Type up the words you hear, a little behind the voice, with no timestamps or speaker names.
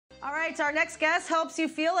All right, our next guest helps you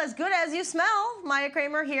feel as good as you smell. Maya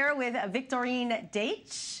Kramer here with Victorine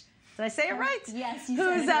Deych. Did I say it right? Yes, you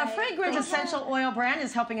Whose said it right. fragrance essential oil brand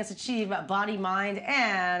is helping us achieve body, mind,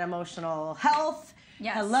 and emotional health.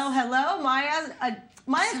 Yes. Hello, hello, Maya.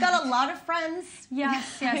 Maya's got a lot of friends.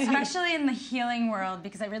 Yes, yes, especially in the healing world,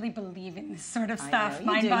 because I really believe in this sort of stuff.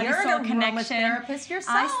 Mind, body, You're soul an connection. aromatherapist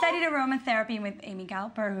yourself. I studied aromatherapy with Amy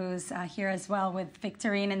Galper, who's here as well with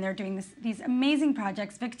Victorine, and they're doing these amazing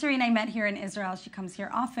projects. Victorine I met here in Israel. She comes here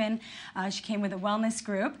often. She came with a wellness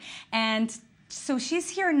group, and so she's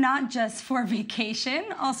here not just for vacation,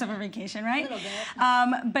 also for vacation, right? A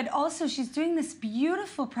little bit. But also she's doing this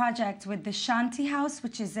beautiful project with the Shanti House,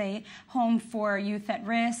 which is a home for youth at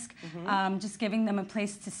risk, just giving them a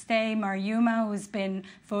place to stay. Mariuma, who's been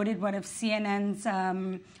voted one of CNN's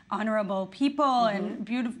honorable people, and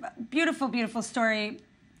beautiful, beautiful story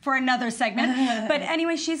for another segment. But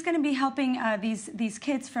anyway, she's going to be helping these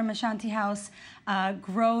kids from a Shanti House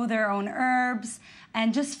grow their own herbs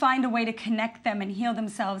and just find a way to connect them and heal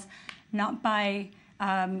themselves, not by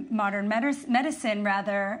modern medicine,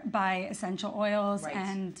 rather by essential oils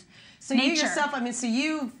and so nature. You yourself, I mean,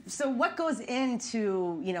 so what goes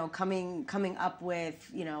into, you know, coming up with,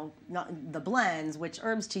 you know, not the blends, which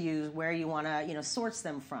herbs to use, where you want to, you know, source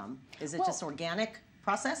them from? Is it just organic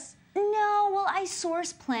process? No, well, I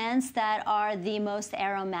source plants that are the most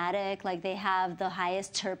aromatic, like they have the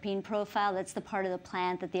highest terpene profile. That's the part of the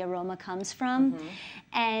plant that the aroma comes from.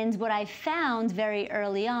 And what I found very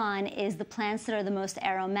early on is the plants that are the most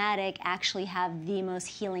aromatic actually have the most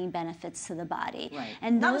healing benefits to the body. Right.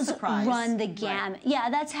 And Not a those surprise. run the gamut. Right. Yeah,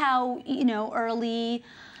 that's how, you know, early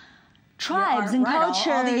tribes and cultures,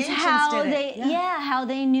 all the how did they, it. how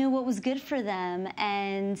they knew what was good for them.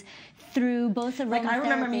 And through both aromatherapy. Like I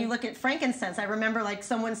remember when you look at frankincense, I remember like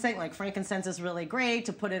someone saying like frankincense is really great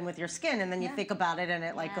to put in with your skin, and then you think about it and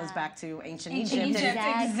it like goes back to ancient Egypt.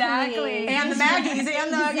 Exactly. And the Maggies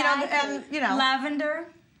and the, you know. Lavender.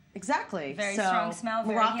 Exactly. Very strong smell.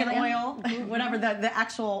 Very Moroccan healing. oil, whatever the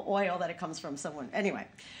actual oil that it comes from. Someone. Anyway,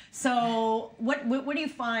 so what do you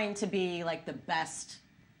find to be like the best,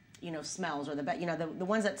 you know, smells, or the best, you know, the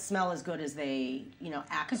ones that smell as good as they, you know,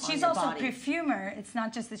 act on your body? Because she's also a perfumer. It's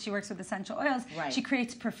not just that she works with essential oils. Right. She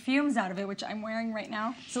creates perfumes out of it, which I'm wearing right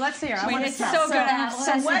now. So let's hear. I Wait, want to it's smell. so good. I'm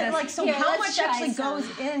obsessed with this. Like, so Here, how let's much try actually some.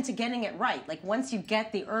 goes into getting it right? Like, once you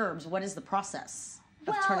get the herbs, what is the process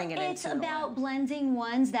of turning it into it's an about oil? blending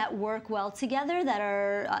ones that work well together, that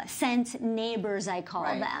are scent neighbors, I call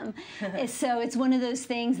them. So it's one of those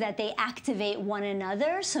things that they activate one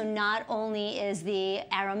another. So not only is the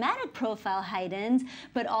aromatic profile heightened,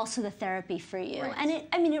 but also the therapy for you. Right.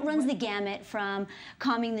 And it runs the gamut from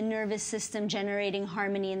calming the nervous system, generating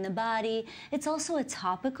harmony in the body. It's also a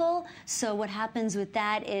topical. So what happens with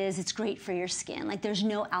that is it's great for your skin. Like, there's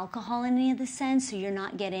no alcohol in any of the scents, so you're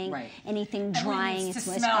not getting anything drying. To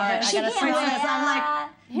smell it. I gotta switch this. I'm like,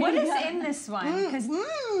 what is in this one? Because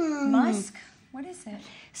musk. What is it?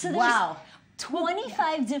 So there's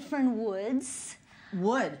 25 different woods.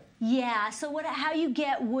 Wood. Yeah, so how you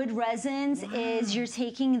get wood resins is you're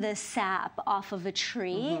taking the sap off of a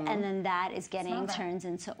tree, and then that is getting turned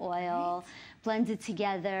into oil, blended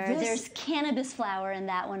together. There's cannabis flower in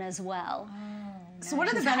that one as well. So what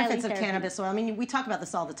are the benefits of cannabis oil? I mean, we talk about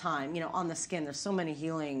this all the time, you know, on the skin. There's so many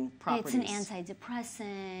healing properties. It's an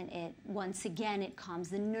antidepressant. Once again, it calms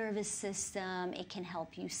the nervous system. It can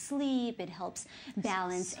help you sleep. It helps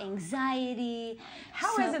balance anxiety.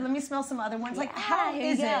 How is it? Let me smell some other ones. Like, how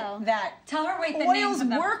is it that Tell her the oils names of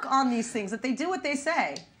them. work on these things, that they do what they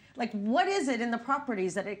say? Like, what is it in the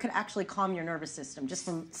properties that it could actually calm your nervous system just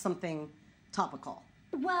from something topical?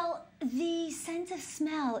 Well, the scent of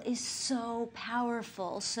smell is so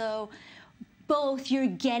powerful. So both you're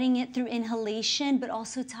getting it through inhalation, but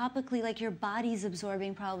also topically, like your body's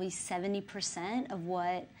absorbing probably 70% of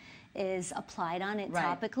what is applied on it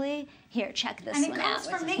topically. Here, check this one out. And it comes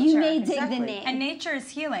from nature. You may dig the name. And nature is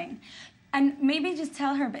healing. And maybe just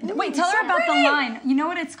tell her. Wait, tell her about the line. You know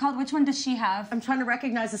what it's called? Which one does she have? I'm trying to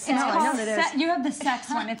recognize the smell. I know that it is. You have the sex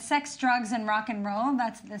one. It's sex, drugs, and rock and roll.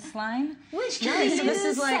 That's this line. Which So this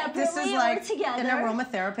is like together. an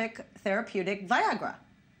therapeutic Viagra.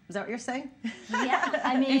 Is that what you're saying? Yeah,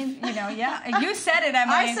 I mean, you know, you said it,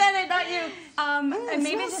 Emily. I said it, not you. And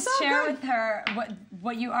maybe just share with her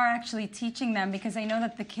what you are actually teaching them, because I know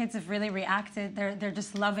that the kids have really reacted. They're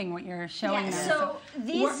just loving what you're showing them. So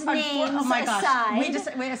these names oh my gosh,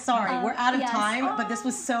 aside, sorry, we're out of time, but this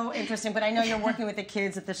was so interesting. But I know you're working with the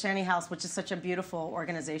kids at the Shanti House, which is such a beautiful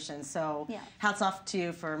organization. So hats off to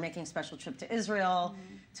you for making a special trip to Israel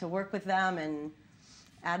to work with them and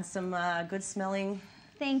add some good smelling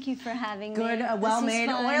Thank you for having me. Good, well-made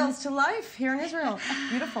oils to life here in Israel.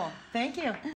 Beautiful. Thank you.